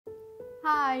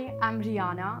Hi, I'm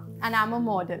Rihanna and I'm a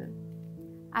model.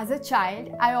 As a child,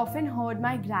 I often heard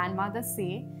my grandmother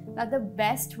say that the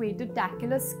best way to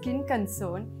tackle a skin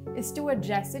concern is to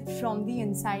address it from the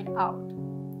inside out.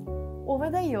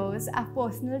 Over the years, I've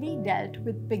personally dealt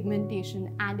with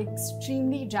pigmentation and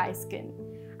extremely dry skin,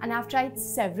 and I've tried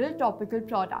several topical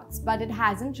products, but it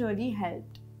hasn't really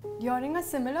helped. During a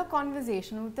similar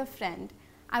conversation with a friend,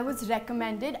 I was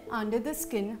recommended Under the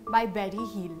Skin by Berry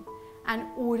Heal, an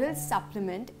oral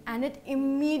supplement, and it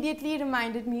immediately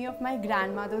reminded me of my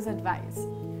grandmother's advice.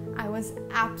 I was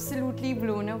absolutely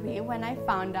blown away when I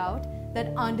found out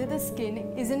that Under the Skin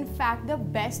is in fact the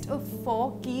best of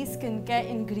 4 key skincare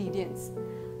ingredients: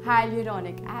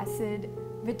 hyaluronic acid,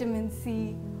 vitamin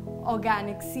C,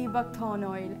 organic Seabuckthorn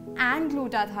oil, and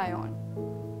glutathione.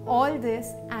 All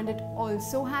this, and it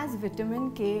also has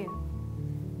vitamin K.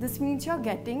 This means you're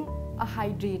getting a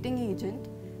hydrating agent,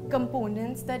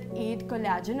 components that aid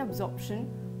collagen absorption,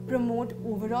 promote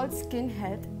overall skin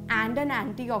health, and an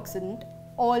antioxidant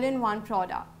all in one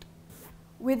product.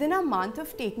 Within a month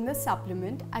of taking the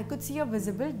supplement, I could see a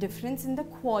visible difference in the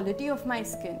quality of my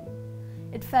skin.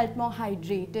 It felt more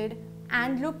hydrated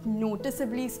and looked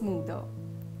noticeably smoother.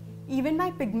 Even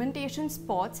my pigmentation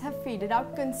spots have faded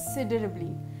out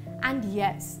considerably. And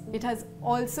yes, it has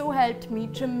also helped me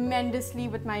tremendously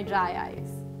with my dry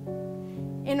eyes.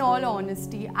 In all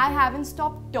honesty, I haven't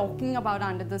stopped talking about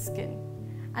Under the Skin,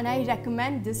 and I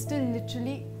recommend this to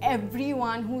literally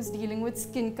everyone who's dealing with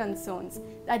skin concerns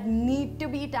that need to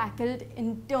be tackled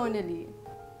internally.